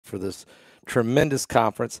for this tremendous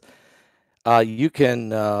conference. You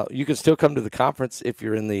can still come to the conference if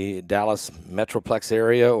you're in the Dallas Metroplex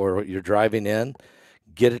area or you're driving in.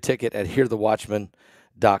 Get a ticket at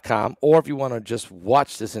hearthewatchman.com. Or if you want to just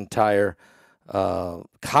watch this entire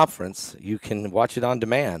conference, you can watch it on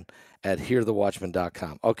demand at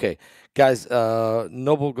hearthewatchman.com. Okay, guys,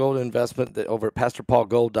 Noble Gold Investment over at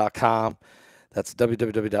pastorpaulgold.com. That's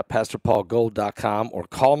www.pastorpaulgold.com, or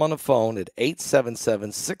call them on the phone at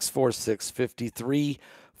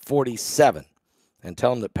 877-646-5347 and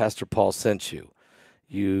tell them that Pastor Paul sent you.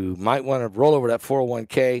 You might want to roll over that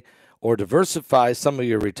 401k or diversify some of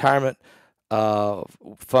your retirement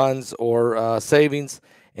funds or savings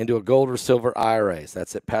into a gold or silver IRAs.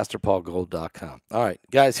 That's at pastorpaulgold.com. All right,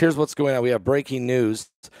 guys, here's what's going on. We have breaking news.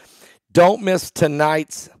 Don't miss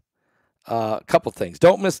tonight's couple things.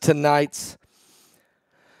 Don't miss tonight's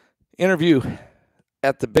interview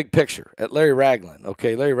at the Big Picture at Larry Ragland.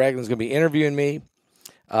 Okay, Larry Ragland's going to be interviewing me.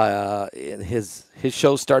 His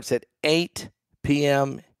show starts at 8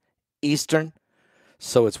 p.m. Eastern,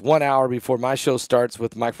 so it's 1 hour before my show starts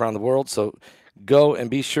with Mike Around the World. So go and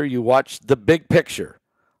be sure you watch the Big Picture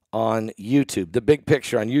on YouTube. The Big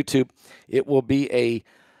Picture on YouTube. It will be a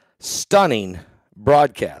stunning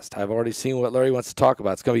broadcast. I've already seen what Larry wants to talk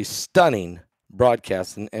about. It's going to be stunning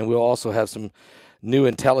broadcast, and we'll also have some new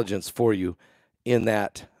intelligence for you in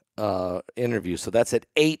that interview. So that's at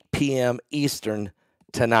 8 p.m. Eastern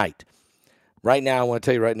tonight. Right now, I want to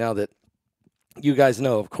tell you right now that you guys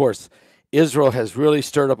know, of course, Israel has really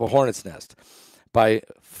stirred up a hornet's nest by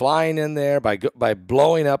flying in there, by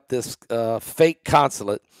blowing up this fake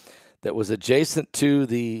consulate that was adjacent to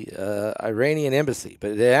the Iranian embassy.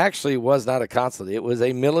 But it actually was not a consulate. It was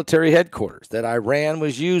a military headquarters that Iran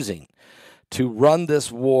was using to run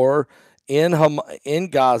this war in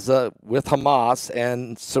Gaza with Hamas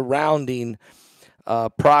and surrounding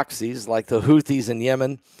proxies like the Houthis in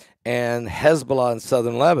Yemen and Hezbollah in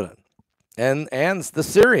southern Lebanon and the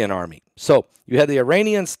Syrian army. So you had the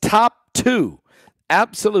Iranians'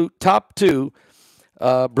 absolute top two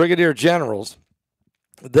brigadier generals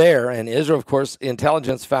there, and Israel, of course,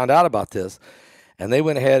 intelligence found out about this, and they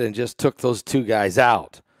went ahead and just took those two guys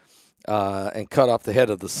out and cut off the head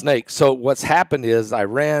of the snake. So what's happened is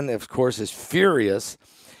Iran, of course, is furious,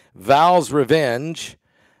 vows revenge.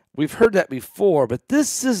 We've heard that before, but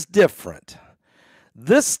this is different.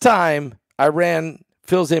 This time, Iran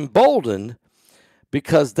feels emboldened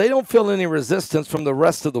because they don't feel any resistance from the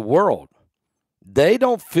rest of the world. They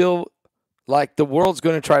don't feel like the world's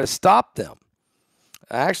going to try to stop them.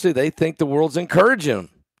 Actually, they think the world's encouraging them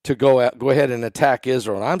to go ahead and attack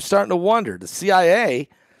Israel. And I'm starting to wonder. The CIA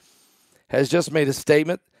has just made a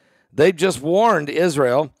statement. They've just warned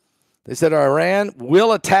Israel. They said, Iran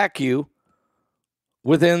will attack you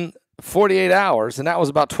within 48 hours, and that was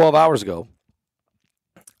about 12 hours ago,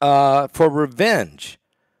 for revenge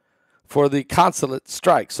for the consulate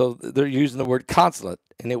strike. So they're using the word consulate,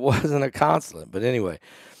 and it wasn't a consulate. But anyway,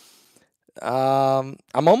 I'm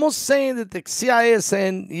almost saying that the CIA is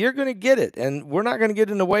saying, you're going to get it, and we're not going to get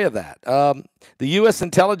in the way of that. The U.S.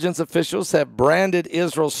 intelligence officials have branded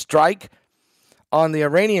Israel's strike on the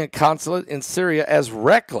Iranian consulate in Syria as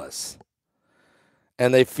reckless,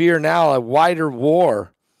 and they fear now a wider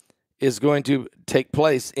war is going to take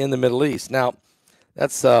place in the Middle East. Now,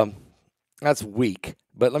 that's weak,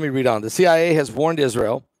 but let me read on. The CIA has warned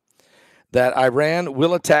Israel that Iran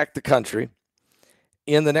will attack the country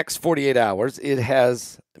in the next 48 hours. It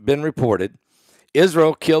has been reported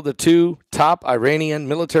Israel killed the two top Iranian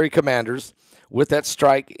military commanders with that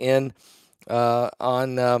strike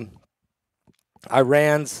on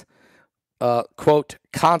Iran's, quote,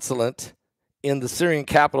 consulate in the Syrian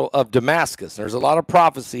capital of Damascus. There's a lot of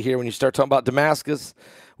prophecy here when you start talking about Damascus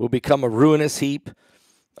will become a ruinous heap,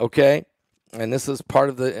 okay? And this is part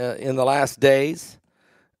of the in the last days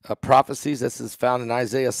prophecies. This is found in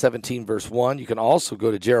Isaiah 17, verse 1. You can also go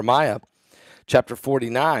to Jeremiah chapter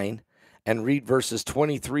 49 and read verses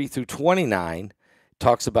 23 through 29.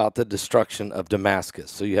 Talks about the destruction of Damascus.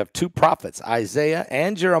 So you have two prophets, Isaiah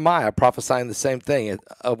and Jeremiah, prophesying the same thing,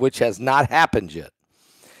 of which has not happened yet.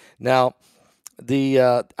 Now,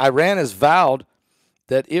 the Iran has vowed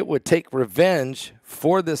that it would take revenge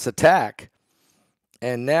for this attack,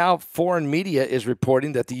 and now foreign media is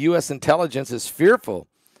reporting that the U.S. intelligence is fearful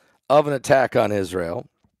of an attack on Israel.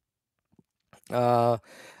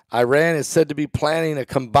 Iran is said to be planning a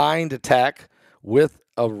combined attack with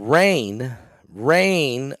a rain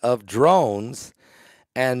of drones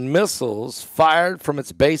and missiles fired from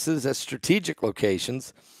its bases at strategic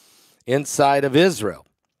locations inside of Israel,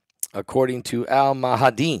 according to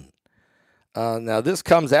Al-Mahadin. Now, this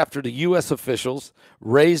comes after the U.S. officials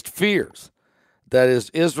raised fears that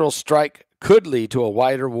Israel's strike could lead to a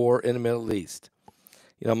wider war in the Middle East.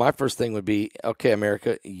 My first thing would be, okay,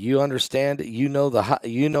 America, you understand, you know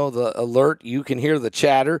the alert, you can hear the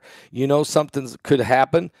chatter, something could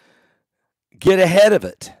happen. Get ahead of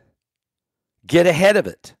it. Get ahead of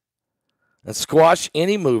it and squash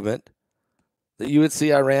any movement that you would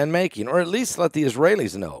see Iran making, or at least let the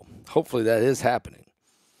Israelis know. Hopefully that is happening.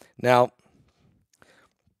 Now,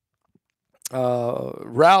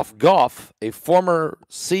 Ralph Goff, a former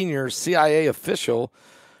senior CIA official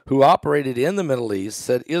who operated in the Middle East,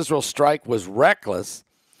 said Israel's strike was reckless,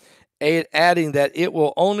 adding that it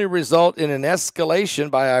will only result in an escalation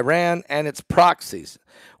by Iran and its proxies.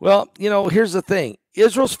 Well, here's the thing.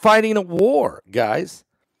 Israel's fighting a war, guys,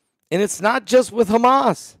 and it's not just with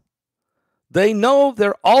Hamas. They know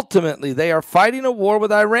they are fighting a war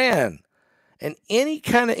with Iran, and any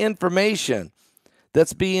kind of information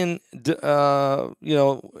that's being, the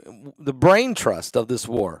brain trust of this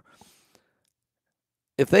war,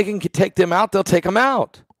 if they can take them out, they'll take them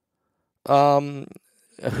out.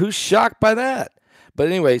 Who's shocked by that? But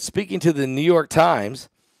anyway, speaking to the New York Times,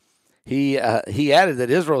 he added that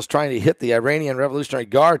Israel is trying to hit the Iranian Revolutionary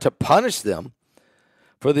Guard to punish them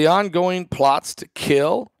for the ongoing plots to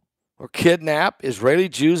kill or kidnap Israeli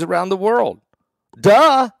Jews around the world.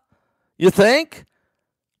 Duh! You think?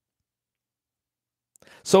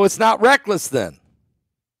 So it's not reckless then.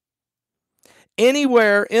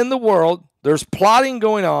 Anywhere in the world, there's plotting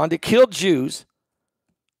going on to kill Jews,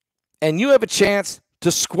 and you have a chance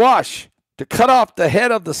to squash, to cut off the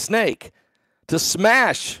head of the snake, to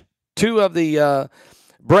smash two of the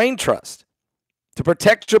brain trust, to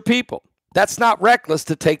protect your people. That's not reckless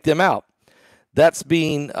to take them out. That's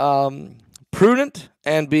being prudent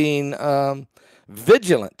and being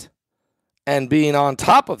vigilant and being on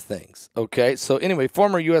top of things. Okay, so anyway,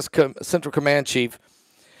 former U.S. Central Command Chief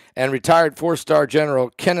and retired four-star General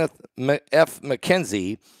Kenneth F.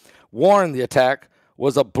 McKenzie warned the attack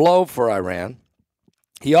was a blow for Iran.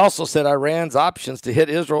 He also said Iran's options to hit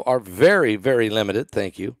Israel are very, very limited.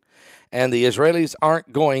 Thank you. And the Israelis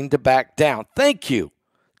aren't going to back down. Thank you.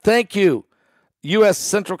 Thank you, U.S.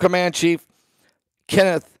 Central Command Chief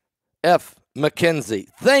Kenneth F. McKenzie.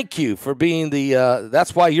 Thank you for being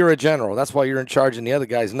that's why you're a general. That's why you're in charge and the other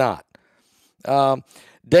guy's not.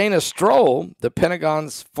 Dana Stroll, the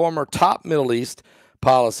Pentagon's former top Middle East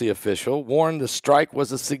policy official, warned the strike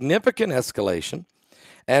was a significant escalation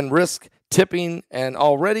and risked tipping an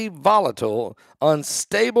already volatile,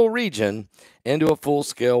 unstable region into a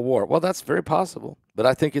full-scale war. Well, that's very possible, but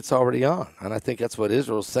I think it's already on, and I think that's what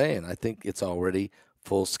Israel's saying. I think it's already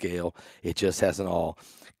full-scale. It just hasn't all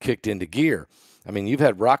kicked into gear. I mean, you've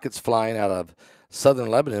had rockets flying out of southern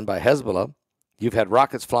Lebanon by Hezbollah. You've had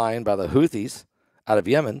rockets flying by the Houthis out of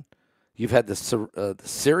Yemen. You've had the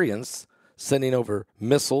Syrians sending over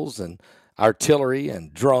missiles and artillery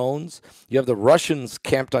and drones. You have the Russians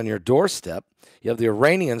camped on your doorstep. You have the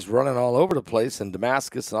Iranians running all over the place in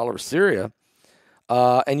Damascus and all over Syria.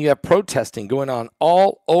 And you have protesting going on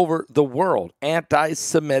all over the world,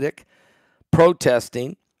 anti-Semitic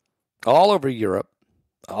protesting all over Europe,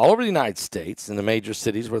 all over the United States, in the major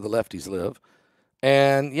cities where the lefties live.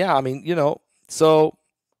 And, yeah, I mean, so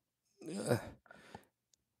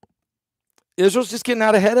Israel's just getting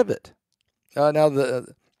out ahead of it. Now,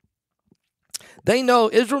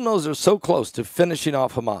 Israel knows they're so close to finishing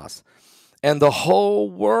off Hamas, and the whole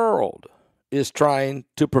world is trying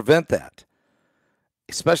to prevent that,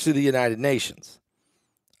 especially the United Nations.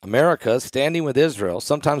 America standing with Israel,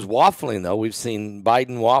 sometimes waffling, though. We've seen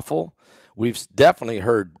Biden waffle. We've definitely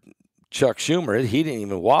heard Chuck Schumer. He didn't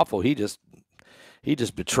even waffle. He just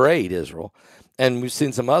betrayed Israel. And we've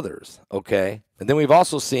seen some others, okay? And then we've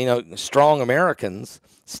also seen strong Americans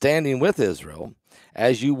standing with Israel,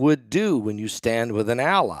 as you would do when you stand with an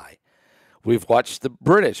ally. We've watched the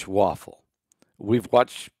British waffle. We've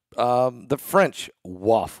watched the French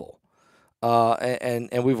waffle.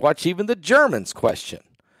 And we've watched even the Germans question.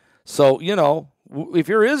 So, if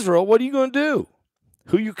you're Israel, what are you going to do?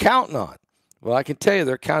 Who are you counting on? Well, I can tell you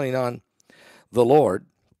they're counting on the Lord.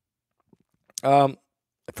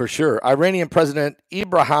 For sure. Iranian President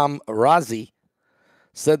Ibrahim Raisi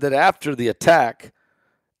said that after the attack,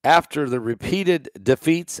 after the repeated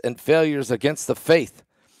defeats and failures against the faith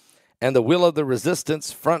and the will of the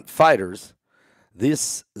resistance front fighters,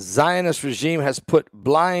 this Zionist regime has put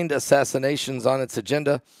blind assassinations on its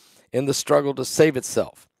agenda in the struggle to save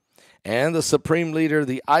itself. And the supreme leader,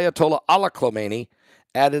 the Ayatollah Ali Khamenei,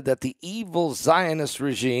 added that the evil Zionist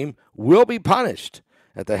regime will be punished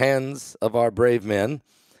at the hands of our brave men.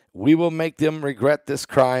 We will make them regret this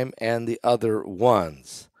crime and the other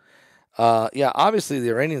ones. Yeah, obviously the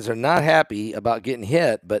Iranians are not happy about getting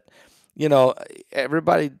hit, but, you know,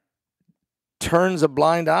 everybody turns a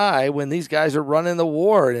blind eye when these guys are running the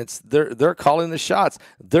war, and they're calling the shots.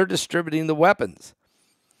 They're distributing the weapons.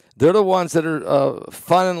 They're the ones that are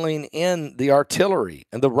funneling in the artillery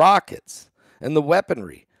and the rockets and the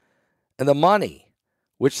weaponry and the money,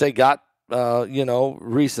 which they got,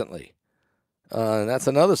 recently. And that's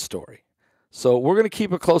another story. So we're going to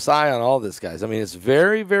keep a close eye on all this, guys. I mean, it's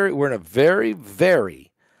very, very, we're in a very,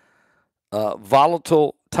 very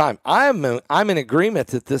volatile time. I'm in agreement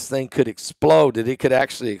that this thing could explode, that it could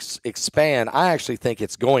actually expand. I actually think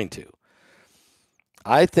it's going to.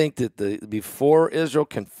 I think that before Israel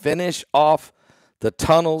can finish off the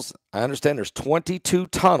tunnels, I understand there's 22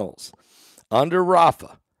 tunnels under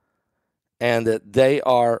Rafah, and that they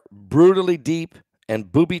are brutally deep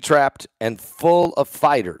and booby-trapped and full of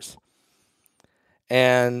fighters.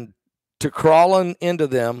 And to crawl into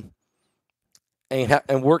them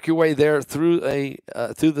and work your way there through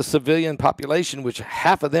the civilian population, which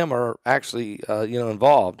half of them are actually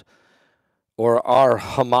involved, or are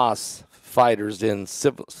Hamas fighters in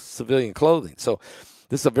civilian clothing. So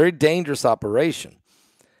this is a very dangerous operation.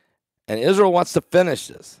 And Israel wants to finish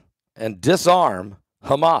this and disarm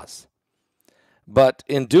Hamas. But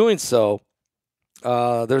in doing so,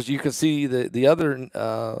 you can see the other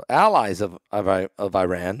allies of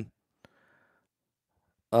Iran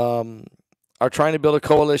are trying to build a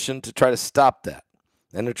coalition to try to stop that.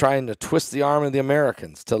 And they're trying to twist the arm of the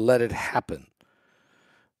Americans to let it happen.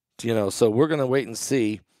 So we're going to wait and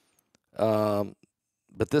see.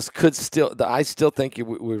 But this could I still think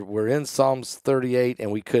we're in Psalms 38,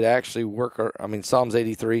 and we could actually Psalms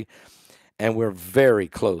 83, and we're very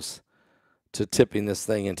close to tipping this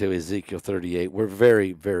thing into Ezekiel 38. We're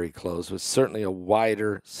very, very close. It's certainly a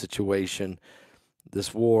wider situation.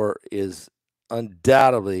 This war is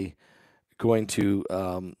undoubtedly going to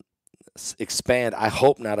expand. I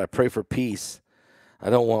hope not. I pray for peace. I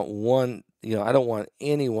don't want I don't want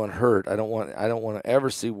anyone hurt. I don't want to ever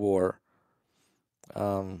see war.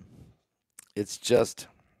 It's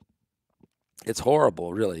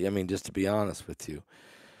horrible, really. I mean, just to be honest with you.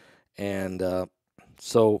 And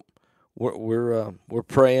so we're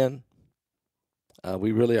praying.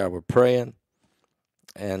 We really are. We're praying,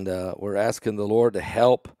 and we're asking the Lord to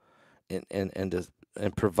help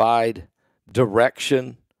and provide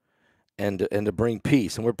direction and to bring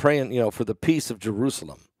peace. And we're praying, for the peace of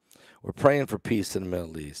Jerusalem. We're praying for peace in the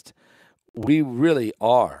Middle East. We really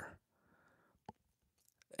are.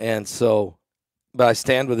 And so, but I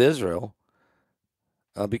stand with Israel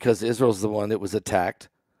because Israel's the one that was attacked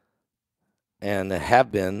and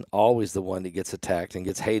have been always the one that gets attacked and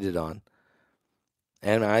gets hated on.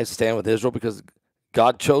 And I stand with Israel because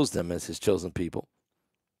God chose them as his chosen people.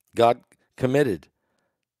 God committed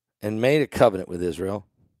and made a covenant with Israel.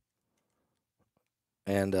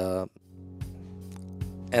 And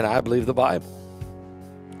I believe the Bible.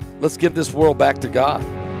 Let's give this world back to God.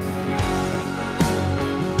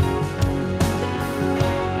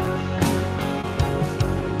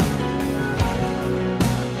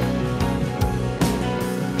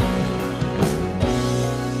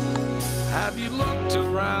 Have you looked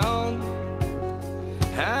around?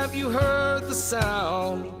 Have you heard the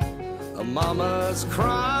sound of mama's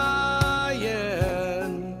crying?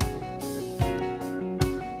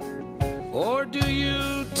 Or do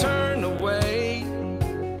you turn away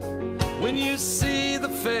when you see the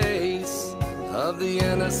face of the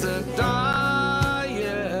innocent dying?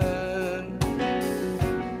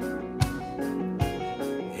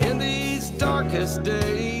 In these darkest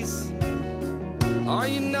days, are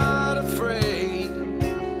you not afraid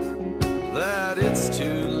that it's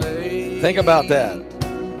too late? Think about that.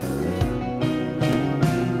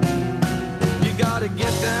 You gotta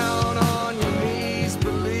get down on your knees,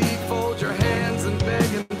 believe, fold your hands and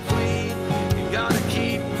beg and plead. You gotta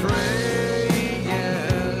keep praying.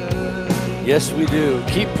 Yes, we do.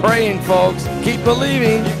 Keep praying, folks. Keep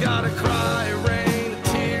believing. You gotta cry rain,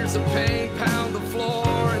 tears of pain, pound the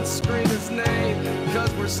floor and scream his name,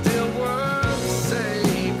 'cause we're still worth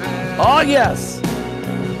saving. Oh, yes.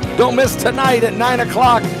 Don't miss tonight at 9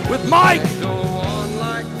 o'clock with Mike Go on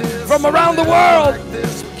like this, from around the world. like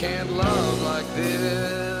this, we can't love like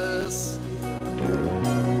this.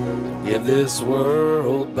 Give this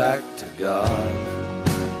world back to God.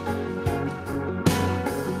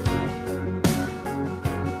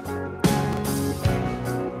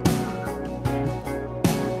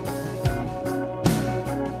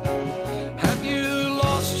 Have you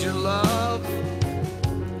lost your love?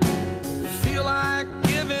 Feel like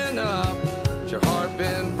giving up? Has your heart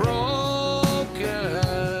been broken?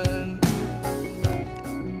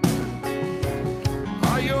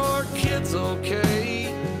 is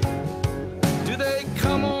okay? Do they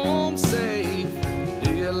come home safe?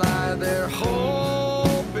 Do you lie there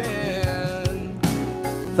hoping?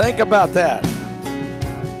 Think about that.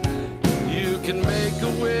 You can make a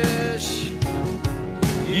wish,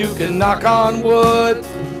 You can knock on wood.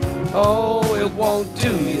 Oh, it won't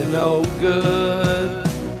do you no good.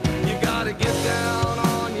 you gotta get down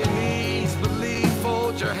on your knees, believe,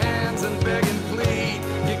 fold your hands and beg and plead.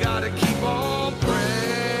 You gotta keep on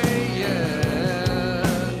praying.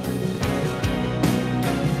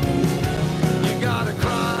 You gotta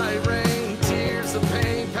cry, rain, tears of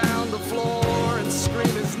pain, pound the floor and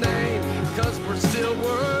scream his name, 'cause we're still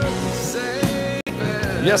worth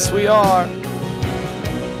saving. Yes, we are.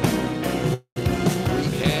 We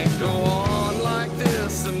can't go on like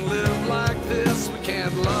this and live like this. We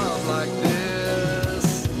can't love like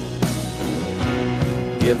this.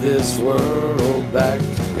 Give this world back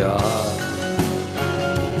to God.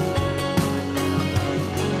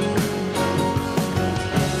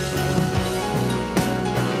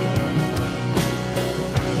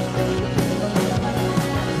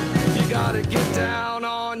 You gotta get down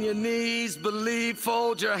on your knees, believe,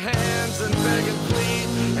 fold your hands and beg and plead,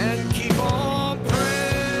 and keep on praying.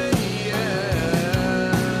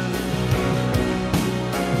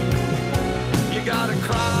 You gotta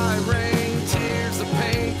cry, rain, tears of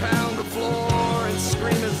pain, pound the floor and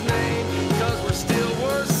scream his name, 'cause we're still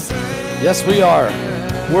worth saving. Yes, we are.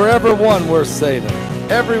 We're ever one worth saving.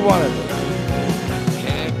 Every one of us.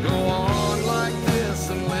 Can't go on like this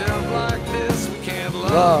and live like this. We can't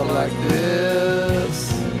Love like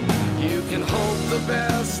this. You can hope the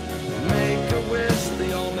best, make a wish.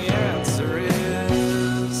 The only answer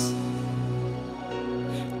is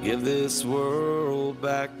give this world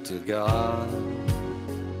back to God.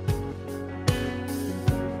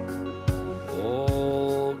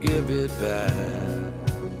 Oh, give it back.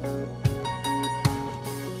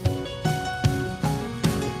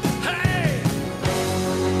 Hey!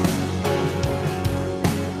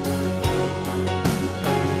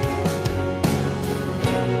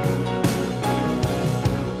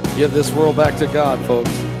 Give this world back to God,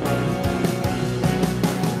 folks.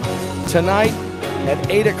 Tonight at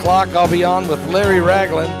 8 o'clock, I'll be on with Larry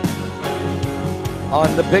Ragland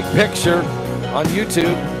on The Big Picture on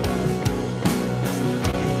YouTube.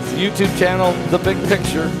 YouTube channel, The Big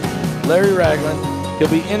Picture, Larry Ragland. He'll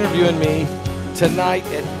be interviewing me tonight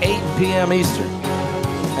at 8 p.m. Eastern.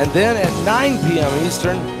 And then at 9 p.m.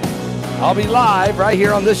 Eastern, I'll be live right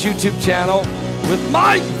here on this YouTube channel with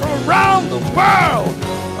Mike from around the world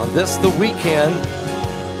on this, the weekend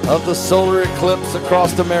of the solar eclipse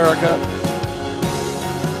across America,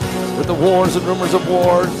 with the wars and rumors of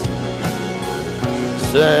wars.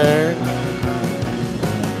 Sir,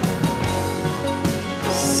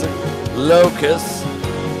 locusts,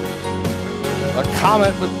 a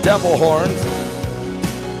comet with devil horns,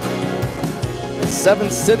 and 7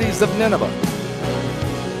 cities of Nineveh,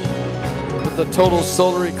 with the total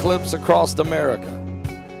solar eclipse across America.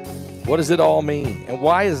 What does it all mean? And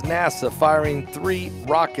why is NASA firing 3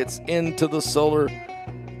 rockets into the solar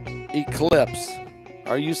eclipse?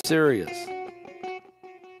 Are you serious?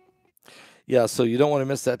 Yeah, so you don't want to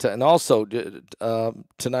miss that. And also,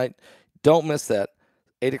 tonight, don't miss that.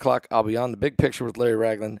 8 o'clock, I'll be on The Big Picture with Larry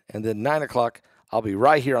Ragland. And then 9 o'clock, I'll be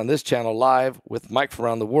right here on this channel live with Mike from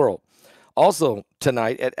around the world. Also,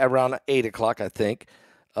 tonight at around 8 o'clock, I think.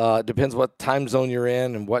 Depends what time zone you're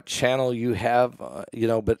in and what channel you have, but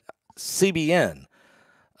CBN.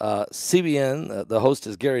 The host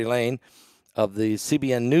is Gary Lane of the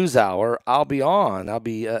CBN News Hour. I'll be on. I'll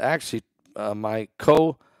be my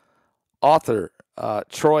co-author,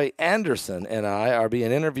 Troy Anderson, and I are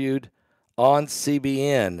being interviewed on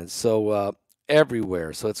CBN. And so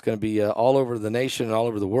everywhere. So it's going to be all over the nation and all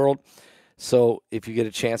over the world. So if you get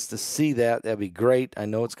a chance to see that, that'd be great. I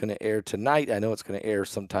know it's going to air tonight. I know it's going to air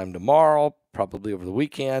sometime tomorrow, probably over the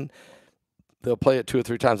weekend. They'll play it 2 or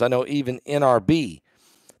 3 times. I know even NRB,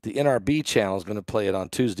 the NRB channel is going to play it on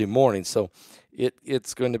Tuesday morning. So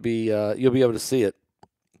it's going to be, you'll be able to see it.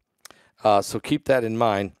 So keep that in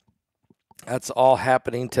mind. That's all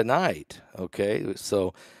happening tonight. Okay.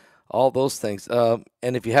 So all those things. And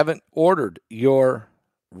if you haven't ordered your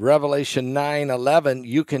Revelation 9:11,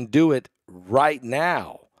 you can do it right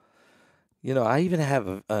now. I even have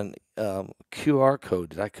a QR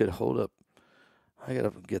code that I could hold up. I got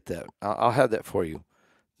to get that. I'll have that for you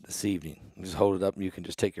this evening. Just hold it up, and you can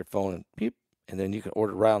just take your phone and beep, and then you can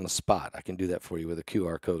order right on the spot. I can do that for you with a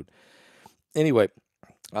QR code. Anyway,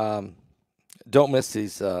 don't miss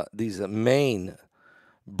these main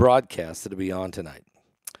broadcasts that'll be on tonight.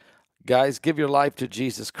 Guys, give your life to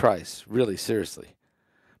Jesus Christ, really, seriously.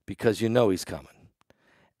 because you know he's coming.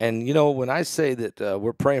 And, you know, when I say that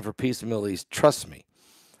we're praying for peace in the Middle East, trust me,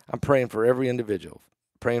 I'm praying for every individual,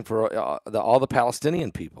 praying for all the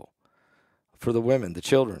Palestinian people, for the women, the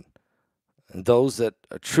children, and those that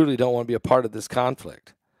truly don't want to be a part of this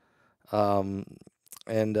conflict. And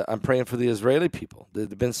I'm praying for the Israeli people that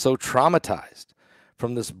have been so traumatized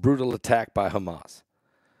from this brutal attack by Hamas.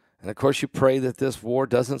 And, of course, you pray that this war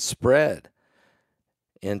doesn't spread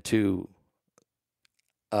into,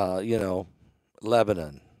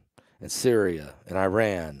 Lebanon and Syria and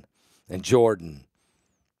Iran and Jordan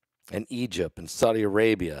and Egypt and Saudi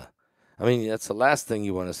Arabia. I mean, that's the last thing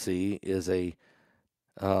you want to see is a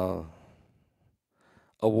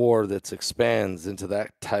war that expands into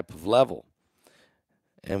that type of level,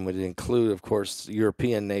 and would include, of course,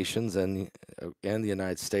 European nations and the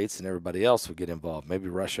United States, and everybody else would get involved. Maybe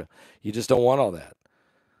Russia. You just don't want all that.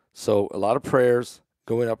 So a lot of prayers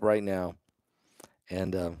going up right now,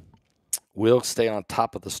 and we'll stay on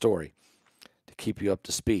top of the story to keep you up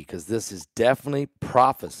to speed, because this is definitely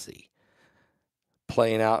prophecy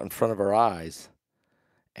playing out in front of our eyes.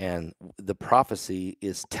 And the prophecy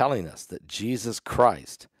is telling us that Jesus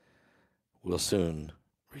Christ will soon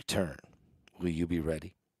return. Will you be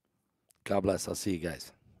ready? God bless. I'll see you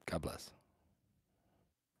guys. God bless.